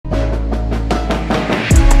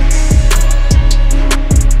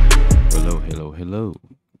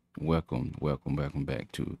welcome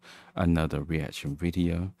back to another reaction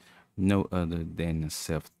video. No other than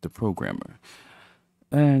Seth the Programmer.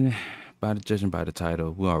 And judging by the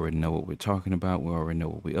title, we already know what we're talking about. We already know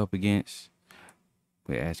what we're up against.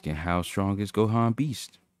 We're asking how strong is Gohan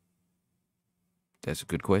Beast? That's a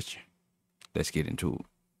good question. Let's get into it.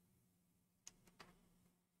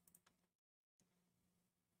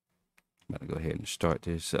 I'm gonna go ahead and start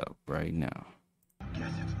this up right now.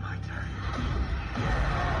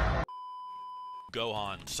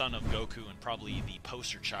 Gohan, son of Goku, and probably the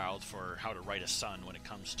poster child for how to write a son when it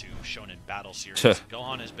comes to shonen battle series.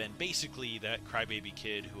 Gohan has been basically that crybaby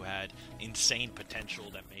kid who had insane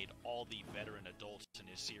potential that made all the veteran adults in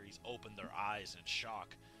his series open their eyes in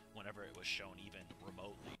shock whenever it was shown even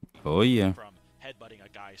remotely. Oh yeah. From headbutting a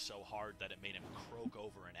guy so hard that it made him croak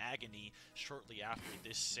over in agony, shortly after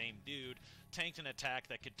this same dude tanked an attack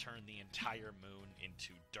that could turn the entire moon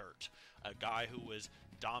into dirt. A guy who was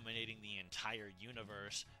dominating the entire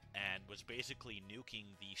universe and was basically nuking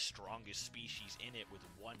the strongest species in it with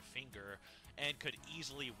one finger, and could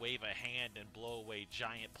easily wave a hand and blow away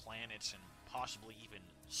giant planets and possibly even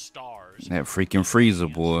stars. That freaking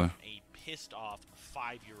Frieza boy. A pissed off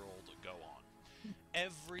 5-year-old Gohan.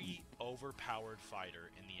 Every overpowered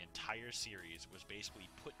fighter in the entire series was basically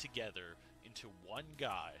put together into one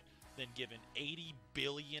guy, then given 80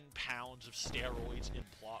 billion pounds of steroids and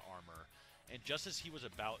plot armor, and just as he was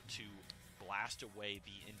about to blast away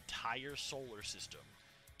the entire solar system,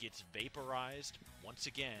 gets vaporized once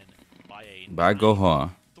again by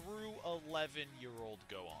Gohan. Through 11-year-old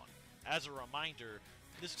Gohan. As a reminder,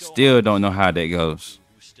 this Gohan still don't know how that goes.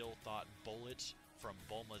 Who still thought bullets from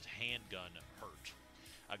Bulma's handgun hurt.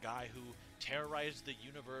 A guy who terrorized the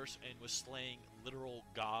universe and was slaying literal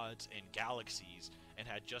gods and galaxies, and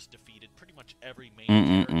had just defeated pretty much every main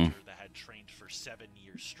character that had trained for 7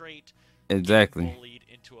 years straight. Exactly. Bullied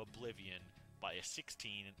into oblivion by a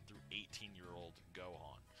 16 through 18-year-old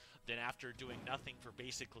Gohan. Then after doing nothing for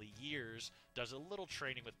basically years, does a little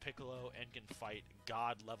training with Piccolo and can fight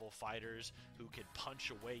god-level fighters who can punch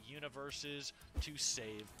away universes to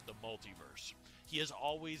save the multiverse. He has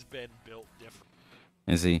always been built different.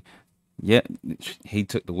 And see, yeah, he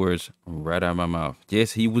took the words right out of my mouth.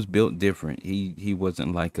 Yes, he was built different. He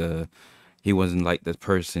wasn't like the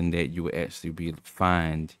person that you would actually be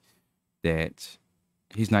find that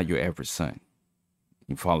he's not your average son.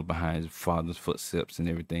 He followed behind his father's footsteps and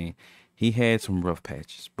everything. He had some rough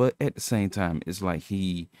patches, but at the same time, it's like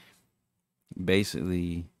he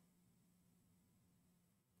basically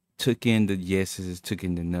took in the yeses, took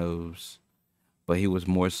in the nos, but he was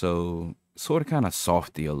more so sort of kind of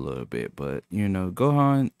softy a little bit. But you know,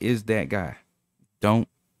 Gohan is that guy. Don't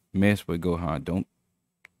mess with Gohan. Don't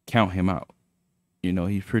count him out. You know,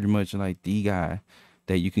 he's pretty much like the guy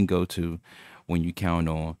that you can go to when you count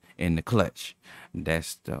on in the clutch.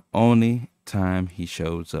 That's the only time he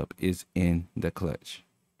shows up is in the clutch.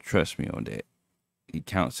 Trust me on that. He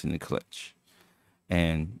counts in the clutch.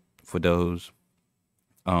 And for those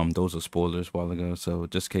are spoilers a while ago. So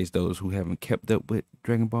just in case those who haven't kept up with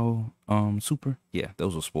Dragon Ball Super, yeah,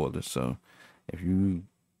 those are spoilers. So if you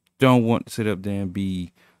don't want to sit up there and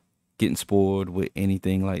be getting spoiled with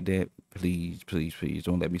anything like that, please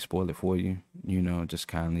don't let me spoil it for you. You know, just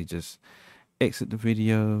kindly just exit the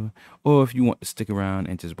video. Or if you want to stick around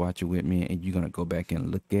and just watch it with me and you're gonna go back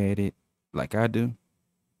and look at it like I do,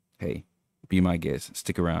 hey, be my guest.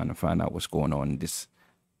 Stick around and find out what's going on in this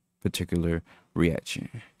particular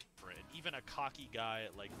reaction. Even a cocky guy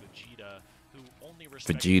like Vegeta, who only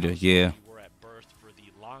respected yeah, were at birth for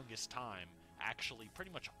the longest time, actually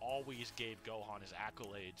pretty much always gave Gohan his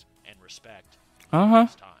accolades and respect.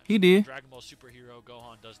 He did. Dragon Ball Superhero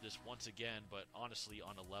Gohan does this once again, but honestly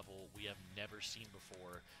on a level we have never seen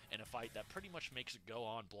before, in a fight that pretty much makes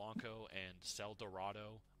Gohan Blanco and Cell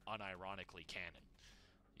Dorado unironically canon.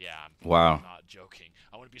 Yeah, I'm not joking.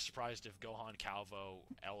 I wouldn't be surprised if Gohan Calvo,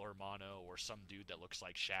 El Hermano, or some dude that looks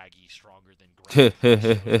like Shaggy, stronger than Grant,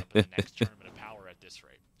 shows up in the next Tournament of Power at this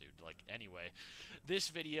rate, dude. Like, anyway, this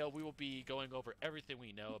video we will be going over everything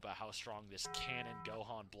we know about how strong this canon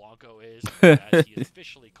Gohan Blanco is, as he is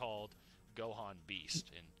officially called Gohan Beast.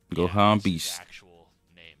 And Gohan Beast. His actual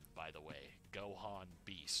name, by the way, Gohan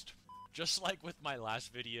Beast. Just like with my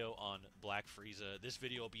last video on Black Frieza, this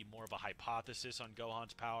video will be more of a hypothesis on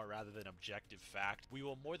Gohan's power rather than objective fact. We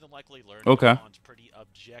will more than likely learn Gohan's pretty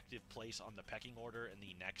objective place on the pecking order in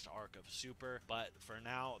the next arc of Super, but for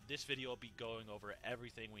now, this video will be going over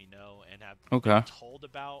everything we know and have been told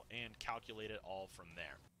about and calculated all from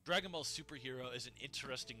there. Dragon Ball Superhero is an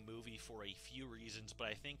interesting movie for a few reasons, but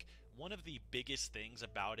I think one of the biggest things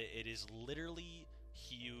about it is literally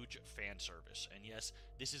huge fan service. And yes,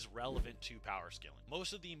 this is relevant to power scaling.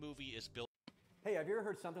 Most of the movie is built. Hey, have you ever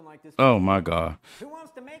heard something like this Oh before? my God. Who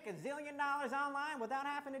wants to make $1 zillion online without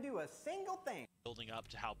having to do a single thing? Building up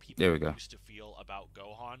to how people There we go. used to feel about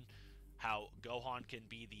Gohan, how Gohan can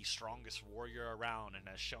be the strongest warrior around and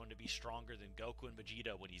has shown to be stronger than Goku and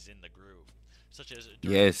Vegeta when he's in the groove. Such as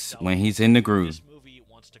Yes, when he's in the groove. This movie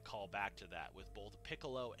wants to call back to that, with both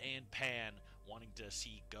Piccolo and Pan wanting to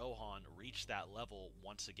see Gohan reach that level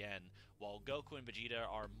once again, while Goku and Vegeta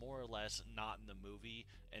are more or less not in the movie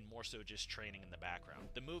and more so just training in the background.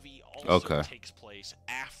 The movie also takes place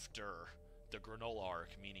after the Granola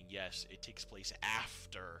arc, meaning yes, it takes place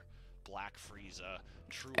after Black Frieza,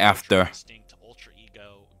 True Ultra Instinct, Ultra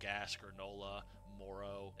Ego, Gas, Granola,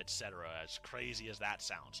 Moro, etc. As crazy as that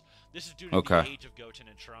sounds. This is due to the age of Goten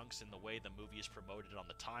and Trunks and the way the movie is promoted on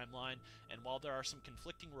the timeline, and while there are some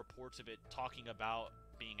conflicting reports of it talking about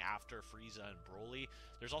being after Frieza and Broly,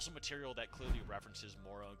 there's also material that clearly references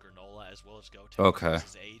Moro and Granola as well as Goten and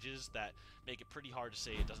Trunks' ages that make it pretty hard to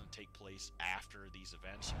say it doesn't take place after these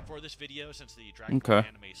events. For this video, since the Dragon Ball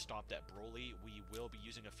anime stopped at Broly, we will be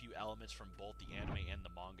using a few elements from both the anime and the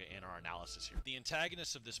manga in our analysis here. The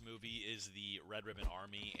antagonist of this movie is the Red Ribbon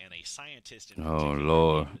Army and a scientist in oh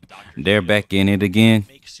Lord, they're back in it again.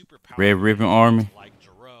 Red Ribbon Army. Like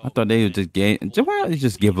I thought they would just why they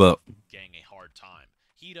just give up? Getting a hard time.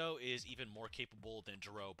 Hito is even more capable than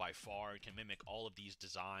Jiro by far and can mimic all of these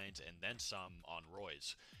designs and then some on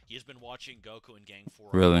roids. He has been watching Goku and Gang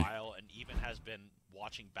for a while and even has been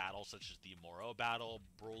watching battles such as the Moro battle,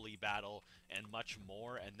 Broly battle, and much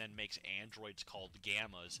more, and then makes androids called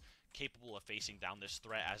Gammas capable of facing down this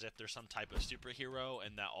threat as if they're some type of superhero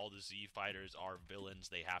and that all the Z fighters are villains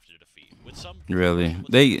they have to defeat. With some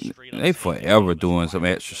they forever doing some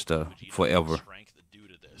extra stuff. Forever.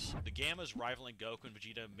 The Gammas rivaling Goku and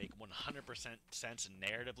Vegeta make 100% sense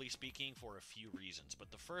narratively speaking for a few reasons, but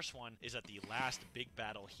the first one is that the last big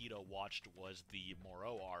battle Hito watched was the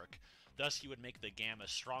Moro arc. Thus, he would make the Gammas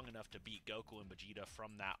strong enough to beat Goku and Vegeta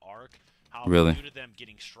from that arc. However, due to them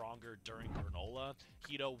getting stronger during Granola,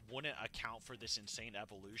 Hito wouldn't account for this insane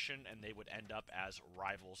evolution, and they would end up as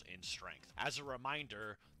rivals in strength. As a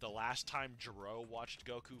reminder, the last time Jiro watched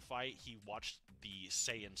Goku fight, he watched the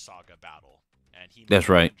Saiyan Saga battle. And he That's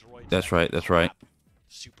right.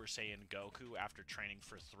 Super Saiyan Goku after training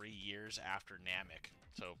for 3 years after Namek.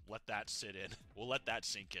 So let that sit in. We'll let that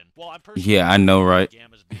sink in. Well, I'm personally I know, right?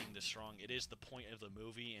 Gammas being this strong, it is the point of the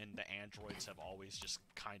movie, and the androids have always just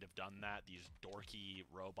kind of done that. These dorky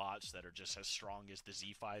robots that are just as strong as the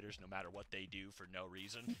Z fighters, no matter what they do for no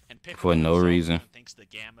reason. And Piccolo thinks the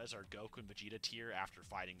Gammas are Goku and Vegeta tier after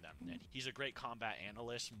fighting them. And he's a great combat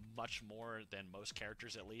analyst, much more than most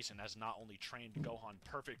characters at least, and has not only trained Gohan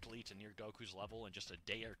perfectly to near Goku's level in just a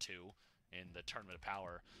day or two in the Tournament of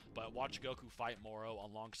Power, but watch Goku fight Moro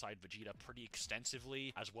alongside Vegeta pretty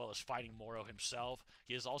extensively, as well as fighting Moro himself.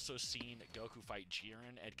 He has also seen Goku fight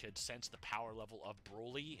Jiren and could sense the power level of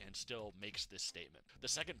Broly and still makes this statement. The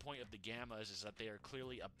second point of the Gammas is that they are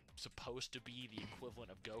clearly supposed to be the equivalent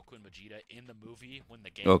of Goku and Vegeta in the movie when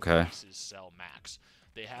the game releases Cell Max.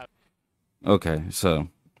 They have... so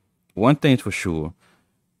one thing's for sure,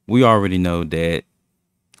 we already know that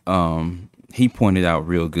he pointed out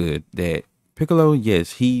real good that Piccolo,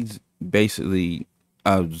 yes, he's basically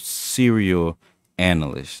a serial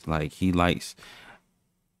analyst. Like he likes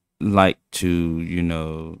to, let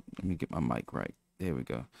me get my mic right. There we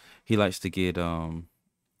go. He likes to give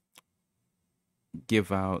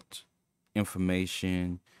out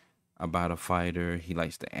information about a fighter. He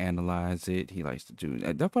likes to analyze it. He likes to do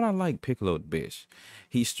that. That's what I like Piccolo the best.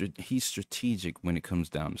 He's strategic when it comes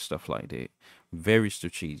down to stuff like that. Very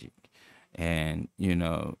strategic. And,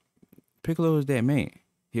 Piccolo is that man.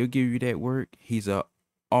 He'll give you that work. He's a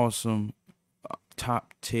awesome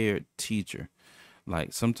top tier teacher.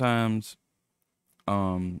 Like sometimes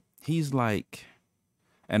he's like,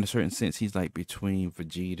 in a certain sense, he's like between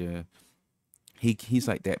Vegeta. He's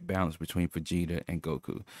like that balance between Vegeta and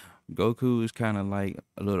Goku. Goku is kind of like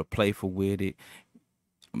a little playful with it.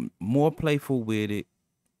 More playful with it,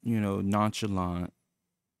 nonchalant,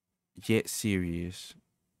 yet serious.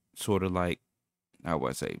 Sort of like, I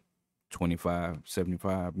would say 25,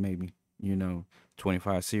 75 maybe,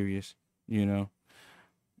 25 serious, On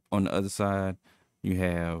the other side, you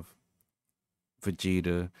have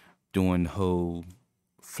Vegeta doing the whole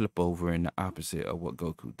flip over in the opposite of what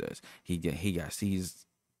Goku does. He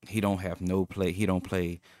don't have no play. He don't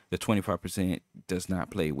play. The 25% does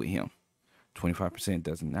not play with him. 25%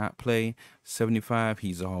 does not play. 75,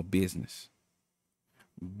 he's all business.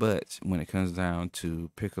 But when it comes down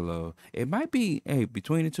to Piccolo, it might be, hey,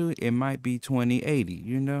 between the two, it might be 20/80,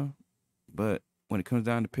 you know? But when it comes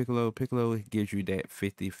down to Piccolo, Piccolo gives you that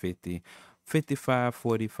 50/50,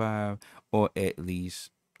 55/45, or at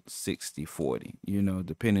least 60/40, you know,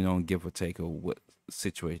 depending on give or take of what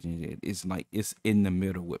situation it is. It's like it's in the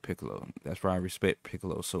middle with Piccolo. That's why I respect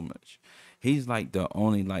Piccolo so much. He's like the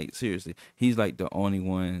only, like, seriously, he's like the only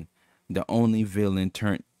one, the only villain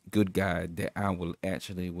turned good guy that I will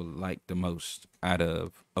actually would like the most out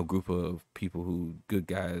of a group of people who good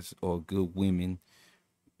guys or good women,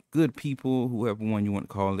 good people, whoever one you want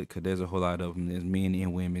to call it, because there's a whole lot of them. There's men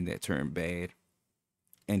and women that turned bad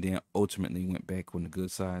and then ultimately went back on the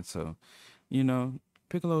good side. So, you know,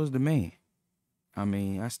 Piccolo is the man. I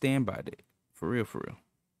mean, I stand by that. For real, for real.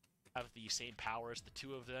 Have the same powers. The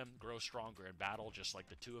two of them grow stronger in battle, just like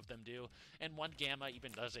the two of them do. And one Gamma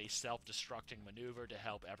even does a self-destructing maneuver to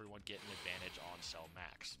help everyone get an advantage on Cell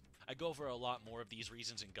Max. I go over a lot more of these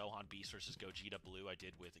reasons in Gohan Beast vs. Gogeta Blue I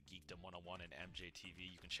did with Geekdom 101 and MJTV.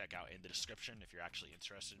 You can check out in the description if you're actually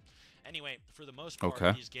interested. Anyway, for the most part,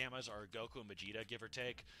 Okay. these Gammas are Goku and Vegeta, give or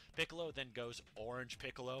take. Piccolo then goes Orange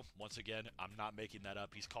Piccolo. Once again, I'm not making that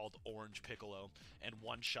up. He's called Orange Piccolo. And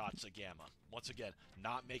one-shots a Gamma. Once again,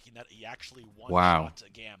 not making that. He actually Wow. one-shots a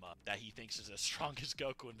Gamma that he thinks is as strong as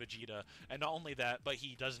Goku and Vegeta. And not only that, but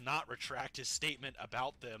he does not retract his statement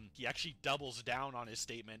about them. He actually doubles down on his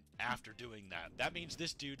statement after doing that. That means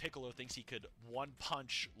this dude, Piccolo, thinks he could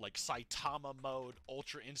one-punch, like, Saitama mode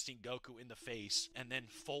Ultra Instinct Goku in the face and then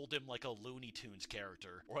fold him like a Looney Tunes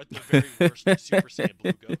character. Or at the very worst, Super Saiyan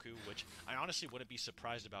Blue Goku, which I honestly wouldn't be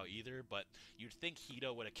surprised about either, but you'd think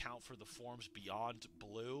Hito would account for the forms beyond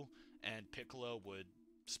Blue, and Piccolo would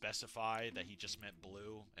specify that he just meant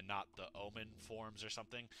Blue and not the Omen forms or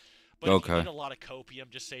something. But if you Okay. need a lot of copium,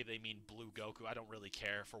 just say they mean Blue Goku. I don't really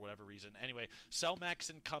care for whatever reason. Anyway, Cell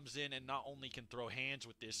Maxon comes in and not only can throw hands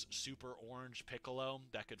with this super orange Piccolo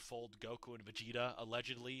that could fold Goku and Vegeta,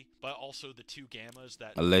 allegedly, but also the two Gammas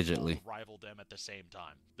that both Allegedly. rival them at the same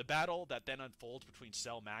time. The battle that then unfolds between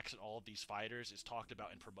Cell Max and all of these fighters is talked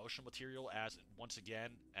about in promotional material as, once again,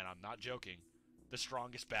 and I'm not joking, the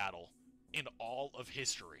strongest battle in all of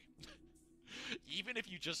history. Even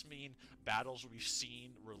if you just mean battles we've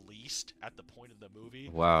seen released at the point of the movie,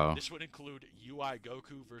 Wow. this would include UI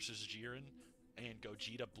Goku versus Jiren and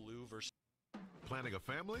Gogeta Blue versus. Planning a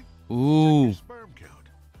family? Check your Ooh. sperm count.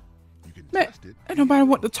 You can Man, test it. ain't via nobody your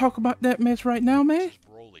want to own. talk about that mess right now, man. Versus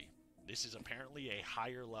Broly. This is apparently a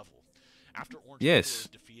higher level. After Orange Piccolo Yes. is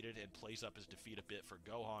defeated and plays up his defeat a bit for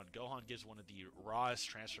Gohan, Gohan gives one of the rawest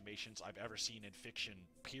transformations I've ever seen in fiction,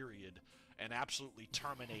 period, and absolutely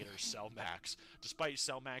Terminator Cell Max. Despite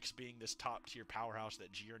Cell Max being this top-tier powerhouse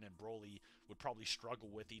that Jiren and Broly would probably struggle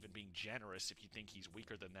with, even being generous if you think he's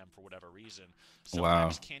weaker than them for whatever reason, Cell Wow.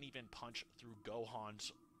 Max can't even punch through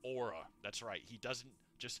Gohan's aura. That's right, he doesn't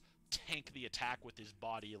just tank the attack with his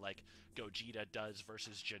body like Gogeta does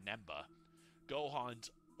versus Janemba. Gohan's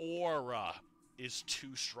aura is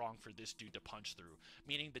too strong for this dude to punch through,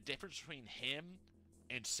 meaning the difference between him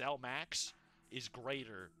and Cell Max is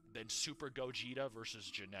greater than Super Gogeta versus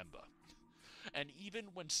Janemba. And even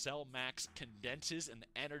when Cell Max condenses an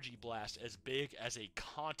energy blast as big as a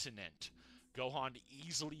continent, Gohan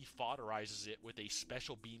easily fodderizes it with a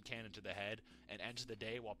special beam cannon to the head and ends the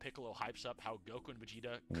day while Piccolo hypes up how Goku and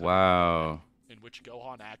Vegeta could have won, Wow. in which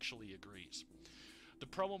Gohan actually agrees. The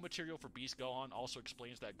promo material for Beast Gohan also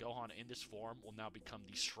explains that Gohan in this form will now become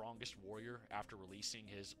the strongest warrior after releasing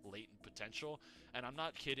his latent potential, and I'm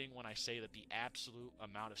not kidding when I say that the absolute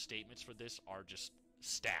amount of statements for this are just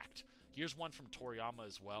stacked. Here's one from Toriyama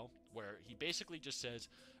as well, where he basically just says,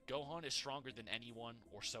 Gohan is stronger than anyone,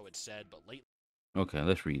 or so it's said, but lately Okay,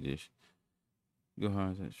 let's read this.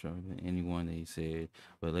 Gohan is stronger than anyone that he said,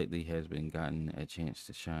 but lately has been gotten a chance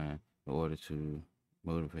to shine. In order to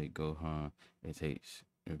motivate Gohan, it takes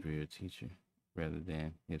a real teacher rather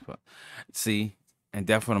than his father. See, and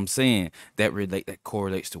that's what I'm saying. That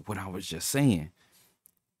correlates to what I was just saying.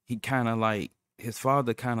 He kind of like his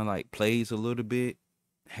father kind of like plays a little bit,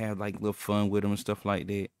 have like little fun with him and stuff like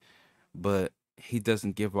that, but he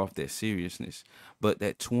doesn't give off that seriousness. But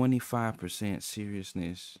that 25%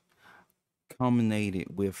 seriousness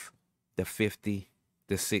culminated with the 50,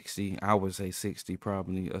 the 60, I would say 60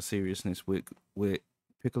 probably, a seriousness with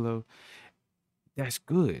Piccolo. That's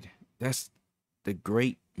good. That's the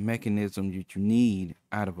great mechanism that you need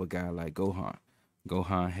out of a guy like Gohan.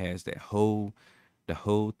 Gohan has the whole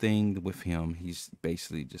thing with him. He's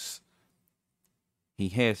basically just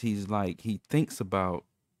he's like he thinks about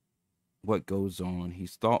what goes on.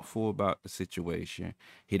 He's thoughtful about the situation.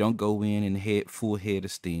 He don't go in and full head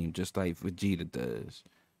of steam just like Vegeta does.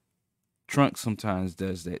 Trunks sometimes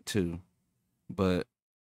does that too, but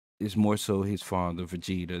it's more so his father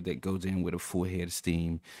Vegeta that goes in with a full head of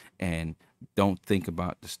steam and don't think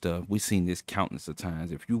about the stuff. We've seen this countless of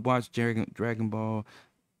times. If you watch Dragon Ball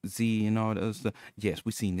Z and all the other stuff, yes,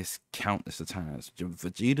 we've seen this countless of times.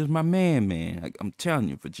 Vegeta's my man, man. I'm telling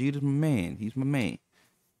you, Vegeta's my man. He's my man.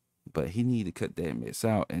 But he need to cut that mess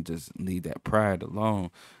out and just leave that pride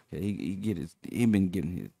alone. He been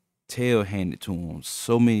getting his tail handed to him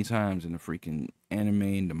so many times in the freaking anime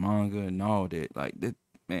and the manga and all that. Like that,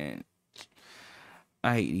 man.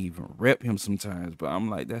 I hate to even rep him sometimes, but I'm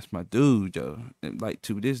like, that's my dude, yo. And like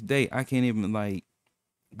to this day, I can't even like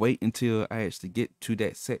wait until I actually get to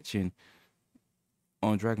that section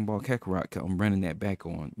on Dragon Ball Kakarot. 'Cause I'm running that back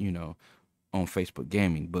on, on Facebook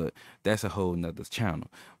Gaming, but that's a whole nother channel.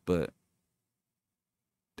 But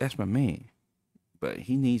that's my man. But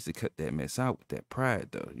he needs to cut that mess out with that pride,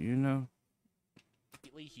 though.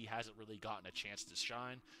 He hasn't really gotten a chance to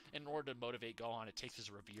shine. In order to motivate Gohan, it takes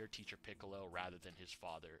his revered teacher Piccolo rather than his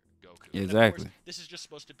father Goku. Exactly. And of course, this is just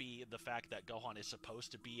supposed to be the fact that Gohan is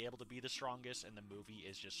supposed to be able to be the strongest, and the movie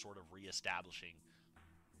is just sort of reestablishing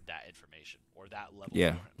that information or that level.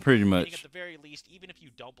 Yeah, pretty much. Meaning at the very least, even if you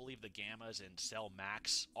don't believe the Gammas and Cell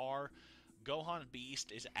Max are, Gohan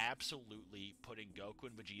Beast is absolutely putting Goku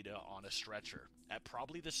and Vegeta on a stretcher at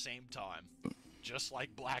probably the same time, just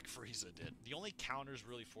like Black Frieza did. The only counters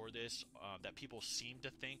really for this that people seem to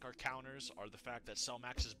think are counters are the fact that Cell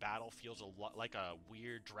Max's battle feels a lot like a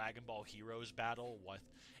weird Dragon Ball Heroes battle with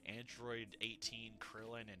Android 18,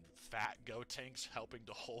 Krillin, and Fat Gotenks helping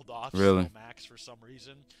to hold off Really? Cell Max for some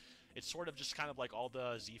reason. It's sort of just kind of like all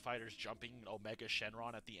the Z fighters jumping Omega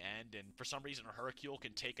Shenron at the end, and for some reason Hercule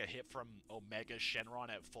can take a hit from Omega Shenron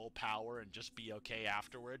at full power and just be okay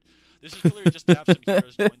afterward. This is clearly just to have some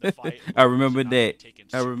heroes join the fight. I remember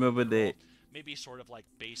that. Maybe sort of like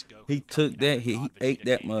base Goku. He took that. He ate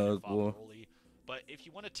that mug, boy. But if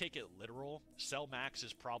you want to take it literal, Cell Max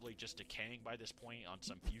is probably just decaying by this point on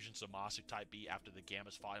some Fusion Zamasu type beat after the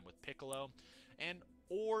Gammas fought him with Piccolo,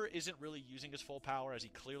 or isn't really using his full power as he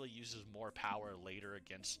clearly uses more power later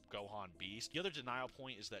against Gohan Beast. The other denial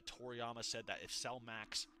point is that Toriyama said that if Cell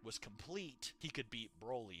Max was complete, he could beat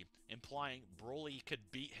Broly, implying Broly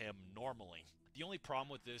could beat him normally. The only problem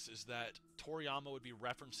with this is that Toriyama would be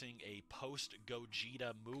referencing a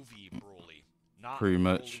post-Gogeta movie Broly, not pretty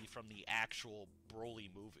much Broly from the actual Broly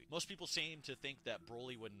movie. Most people seem to think that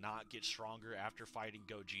Broly would not get stronger after fighting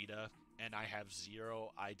Gogeta, and I have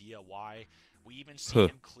zero idea why. We even see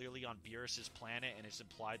him clearly on Beerus's planet, and it's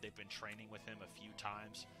implied they've been training with him a few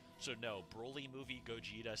times. So no, Broly movie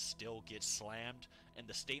Gogeta still gets slammed, and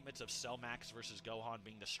the statements of Cell Max versus Gohan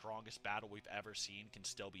being the strongest battle we've ever seen can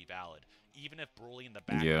still be valid. Even if Broly in the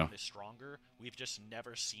background is stronger, we've just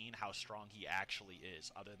never seen how strong he actually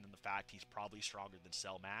is, other than the fact he's probably stronger than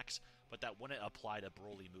Cell Max, but that wouldn't apply to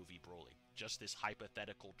Broly movie Broly. Just this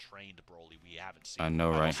hypothetical trained Broly we haven't seen. I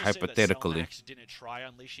know, right? Hypothetically. Cell Max didn't try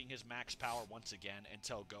unleashing his max power once again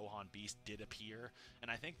until Gohan Beast did appear, and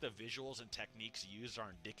I think the visuals and techniques used are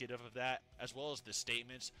indicative of that, as well as the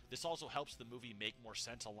statements. This also helps the movie make more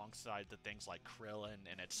sense alongside the things like Krillin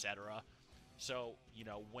and etc. So,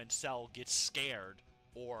 when Cell gets scared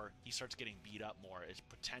or he starts getting beat up more, it's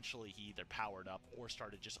potentially he either powered up or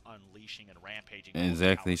started just unleashing and rampaging.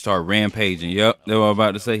 Exactly, he started rampaging. Yep, that's what I was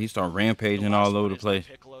about to say. He started rampaging all over the place.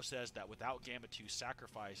 Piccolo says that without Gamma 2's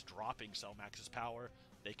sacrifice dropping Cell Max's power,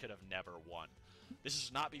 they could have never won. This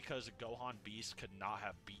is not because Gohan Beast could not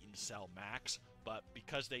have beaten Cell Max, but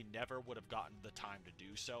because they never would have gotten the time to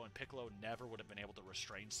do so, and Piccolo never would have been able to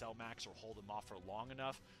restrain Cell Max or hold him off for long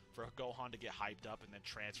enough for Gohan to get hyped up and then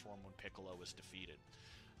transform when Piccolo was defeated.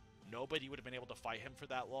 Nobody would have been able to fight him for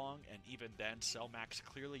that long, and even then, Cell Max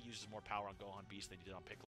clearly uses more power on Gohan Beast than he did on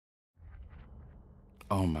Piccolo.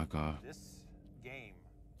 Oh my god. This game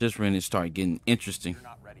just when it started getting interesting. You're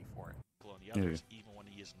not ready for it. And the others, even when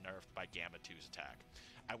he is nerfed by Gamma 2's attack.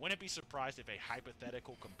 I wouldn't be surprised if a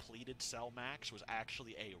hypothetical completed Cell Max was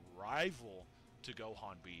actually a rival to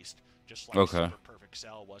Gohan Beast, just like Super Perfect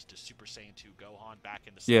Cell was to Super Saiyan 2 Gohan back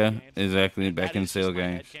in the Cell games. Exactly, and back in the Cell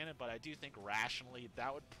games. But I do think rationally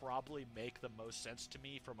that would probably make the most sense to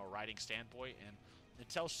me from a writing standpoint, and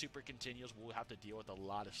until Super continues, we'll have to deal with a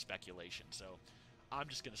lot of speculation, so I'm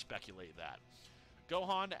just going to speculate that.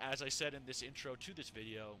 Gohan, as I said in this intro to this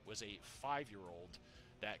video, was a 5-year-old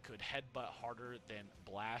that could headbutt harder than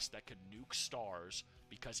Blast, that could nuke stars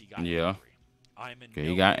because he got angry. I'm in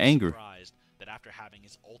no way surprised that after having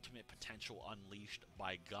his ultimate potential unleashed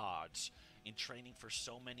by gods, in training for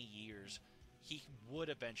so many years, he would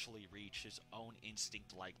eventually reach his own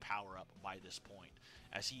instinct-like power-up by this point,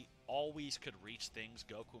 as he always could reach things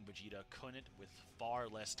Goku and Vegeta couldn't with far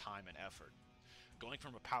less time and effort. Going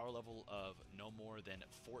from a power level of no more than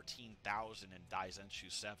 14,000 in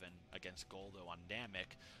Daizenshuu 7 against Goldo on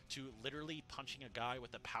Namek, to literally punching a guy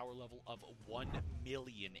with a power level of 1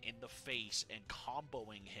 million in the face and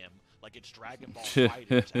comboing him like it's Dragon Ball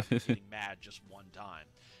Fighters after getting mad just one time.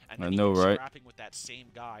 And then even scrapping with that same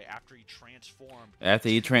guy after he transformed. After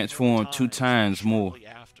he transformed 2 times more.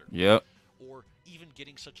 After. Yep. Or even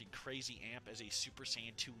getting such a crazy amp as a Super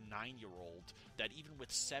Saiyan 2 9-year-old that even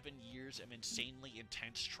with 7 years of insanely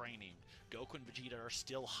intense training, Goku and Vegeta are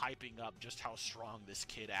still hyping up just how strong this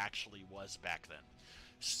kid actually was back then.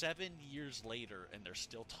 7 years later, and they're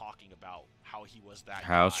still talking about how he was that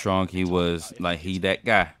how guy. strong he was, like he that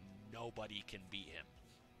guy. Nobody can beat him.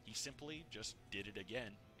 He simply just did it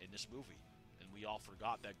again in this movie. And we all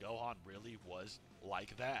forgot that Gohan really was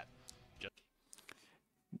like that.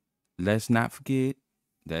 Let's not forget,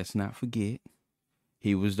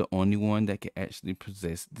 he was the only one that could actually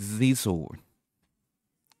possess the Z-Sword.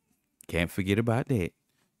 Can't forget about that.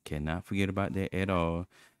 Cannot forget about that at all.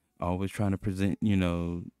 Always trying to present,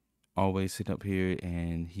 always sit up here,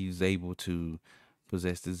 and he's able to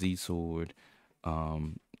possess the Z-Sword.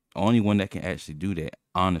 Only one that can actually do that,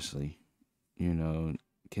 honestly. Can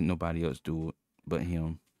nobody else do it but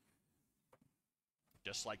him.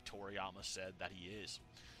 Just like Toriyama said that he is.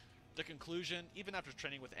 The conclusion, even after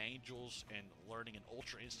training with angels and learning an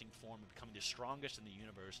Ultra Instinct form and becoming the strongest in the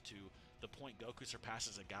universe to the point Goku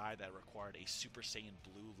surpasses a guy that required a Super Saiyan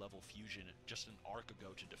Blue level fusion just an arc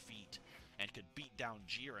ago to defeat, and could beat down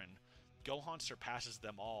Jiren, Gohan surpasses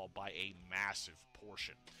them all by a massive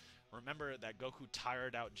portion. Remember that Goku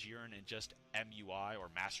tired out Jiren in just MUI, or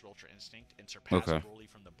Master Ultra Instinct, and surpassed Broly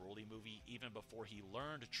from the Broly movie even before he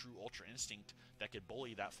learned true Ultra Instinct that could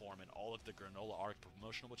bully that form in all of the Granola Arc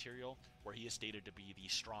promotional material, where he is stated to be the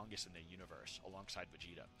strongest in the universe, alongside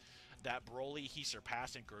Vegeta. That Broly he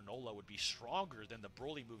surpassed in Granola would be stronger than the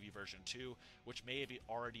Broly movie version 2, which may have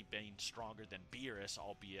already been stronger than Beerus,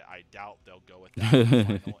 albeit I doubt they'll go with that in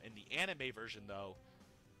the final. In the anime version, though,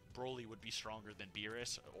 Broly would be stronger than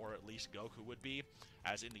Beerus, or at least Goku would be,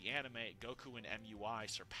 as in the anime, Goku in MUI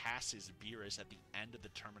surpasses Beerus at the end of the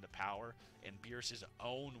Tournament of Power, in Beerus'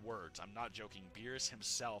 own words. I'm not joking, Beerus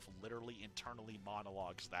himself literally internally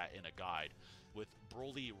monologues that in a guide, with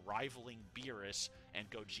Broly rivaling Beerus and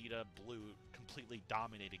Gogeta Blue completely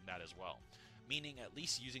dominating that as well. Meaning, at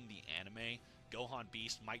least using the anime, Gohan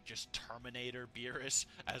Beast might just Terminator Beerus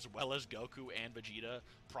as well as Goku and Vegeta,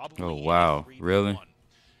 probably oh, wow. in a 3v1. Really?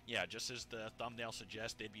 Yeah, just as the thumbnail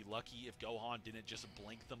suggests, they'd be lucky if Gohan didn't just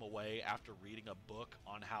blink them away after reading a book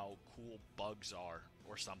on how cool bugs are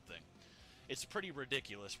or something. It's pretty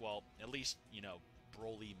ridiculous. Well, at least,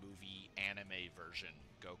 Broly movie anime version,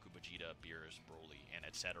 Goku, Vegeta, Beerus, Broly, and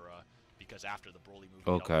etc. Because after the Broly movie,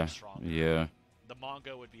 they'll be stronger. Yeah. The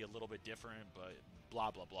manga would be a little bit different, but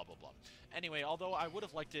blah, blah, blah, blah, blah. Anyway, although I would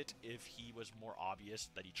have liked it if he was more obvious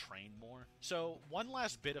that he trained more. So, one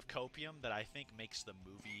last bit of copium that I think makes the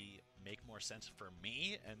movie make more sense for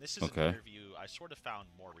me, and this is an interview I sort of found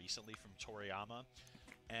more recently from Toriyama,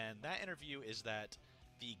 and that interview is that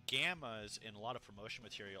the Gammas in a lot of promotion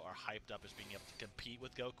material are hyped up as being able to compete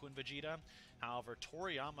with Goku and Vegeta. However,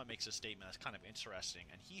 Toriyama makes a statement that's kind of interesting,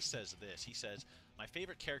 and he says this. He says, "My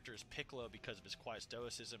favorite character is Piccolo because of his quiet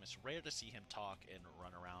stoicism. It's rare to see him talk and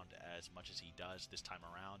run around as much as he does this time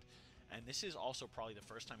around. And this is also probably the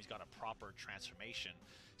first time he's got a proper transformation.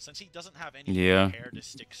 Since he doesn't have any hair to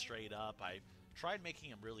stick straight up, I tried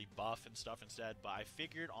making him really buff and stuff instead, but I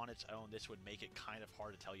figured on its own this would make it kind of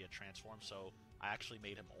hard to tell you a transform, so I actually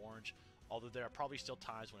made him orange. Although there are probably still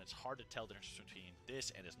times when it's hard to tell the difference between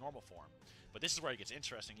this and his normal form. But this is where it gets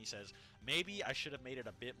interesting." He says, "Maybe I should have made it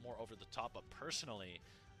a bit more over the top, but personally,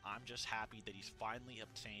 I'm just happy that he's finally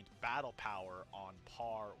obtained battle power on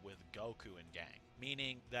par with Goku and gang."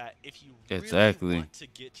 Meaning that if you really want to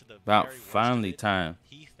get to the very worst of it,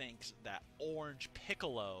 he thinks that Orange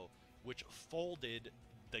Piccolo, which folded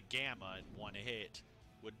the Gamma in one hit,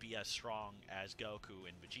 would be as strong as Goku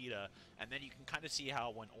and Vegeta. And then you can kind of see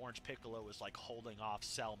how when Orange Piccolo was like holding off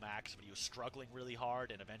Cell Max, but he was struggling really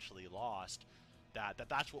hard and eventually lost,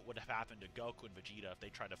 that's what would have happened to Goku and Vegeta if they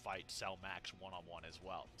tried to fight Cell Max one-on-one as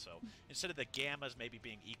well. So instead of the Gammas maybe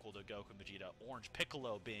being equal to Goku and Vegeta, Orange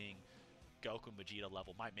Piccolo being Goku and Vegeta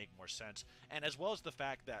level might make more sense. And as well as the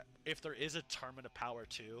fact that if there is a Tournament of Power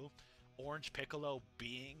 2, Orange Piccolo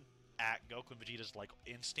being at Goku and Vegeta's like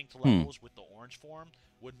instinct levels with the orange form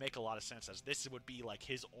would make a lot of sense, as this would be like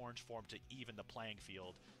his orange form to even the playing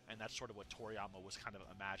field, and that's sort of what Toriyama was kind of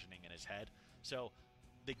imagining in his head. So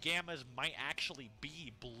the Gammas might actually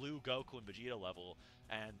be blue Goku and Vegeta level,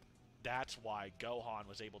 and that's why Gohan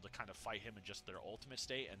was able to kind of fight him in just their ultimate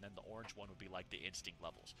state, and then the orange one would be like the instinct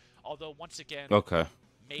levels. Although, once again, Okay.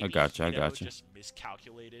 maybe I got you. just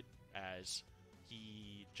miscalculated, as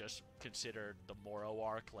he just considered the Moro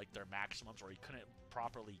arc like their maximums, or he couldn't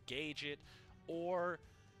properly gauge it, or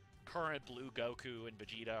current blue Goku and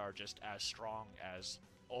Vegeta are just as strong as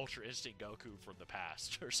Ultra Instinct Goku from the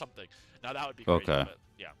past, or something. Now that would be crazy, Okay. but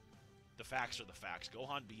yeah. The facts are the facts.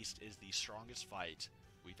 Gohan Beast is the strongest fight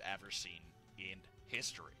we've ever seen in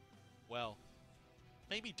history. Well,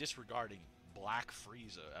 maybe disregarding Black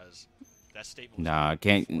Frieza, as that statement was Nah, made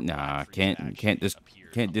can't. before Nah, Black Frieza can't. actually Can't.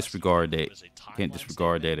 appeared, Can't unless you disregard think it that. was a Can't timeline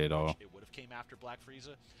disregard statement, that at all. which it would have came after Black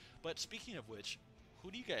Frieza. But speaking of which,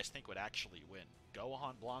 who do you guys think would actually win,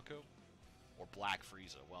 Gohan Blanco or Black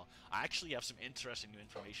Frieza? Well, I actually have some interesting new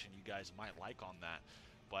information you guys might like on that,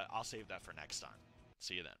 but I'll save that for next time.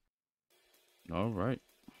 See you then. All right.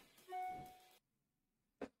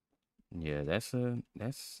 Yeah, that's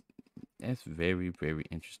very, very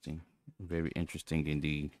interesting. Very interesting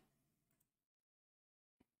indeed.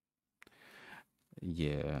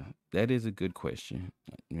 Yeah, that is a good question.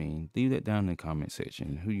 I mean, leave that down in the comment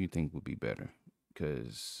section. Who do you think would be better?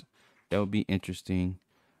 Because that would be interesting.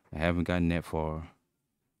 I haven't gotten that far,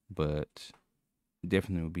 but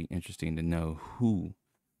definitely would be interesting to know who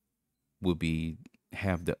would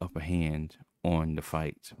have the upper hand on the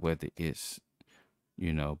fight, whether it's,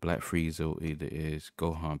 Black Frieza or either is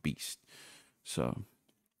Gohan Beast. So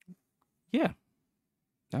yeah,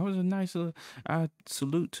 that was a nice I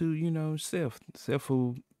salute to, Seth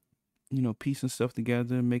who, piecing stuff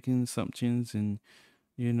together, making assumptions and,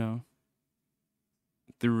 you know,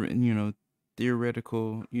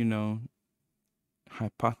 theoretical,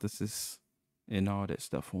 hypothesis and all that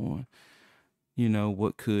stuff on,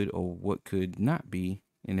 what could or what could not be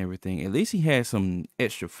and everything. At least he had some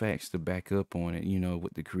extra facts to back up on it,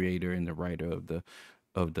 with the creator and the writer of the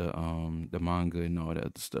manga and all that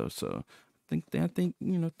other stuff. So I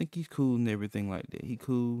think he's cool and everything like that. He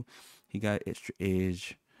cool. He got extra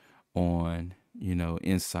edge on,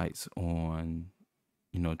 insights on,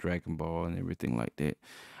 Dragon Ball and everything like that.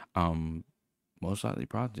 Most likely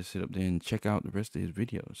probably just sit up there and check out the rest of his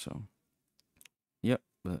videos. So yep.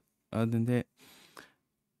 But other than that,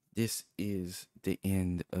 this is the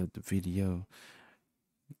end of the video.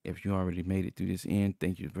 If you already made it through this end,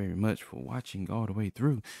 thank you very much for watching all the way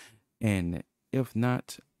through. And if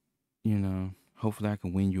not, hopefully I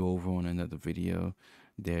can win you over on another video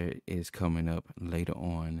that is coming up later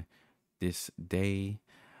on this day.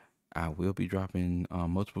 I will be dropping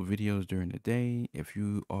multiple videos during the day. If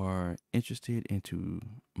you are interested into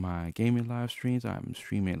my gaming live streams, I'm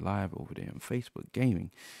streaming live over there on Facebook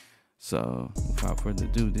Gaming. So without further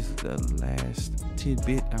ado, this is the last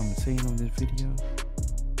tidbit I'm saying on this video.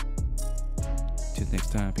 Till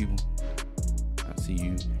next time, people, I'll see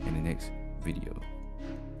you in the next video.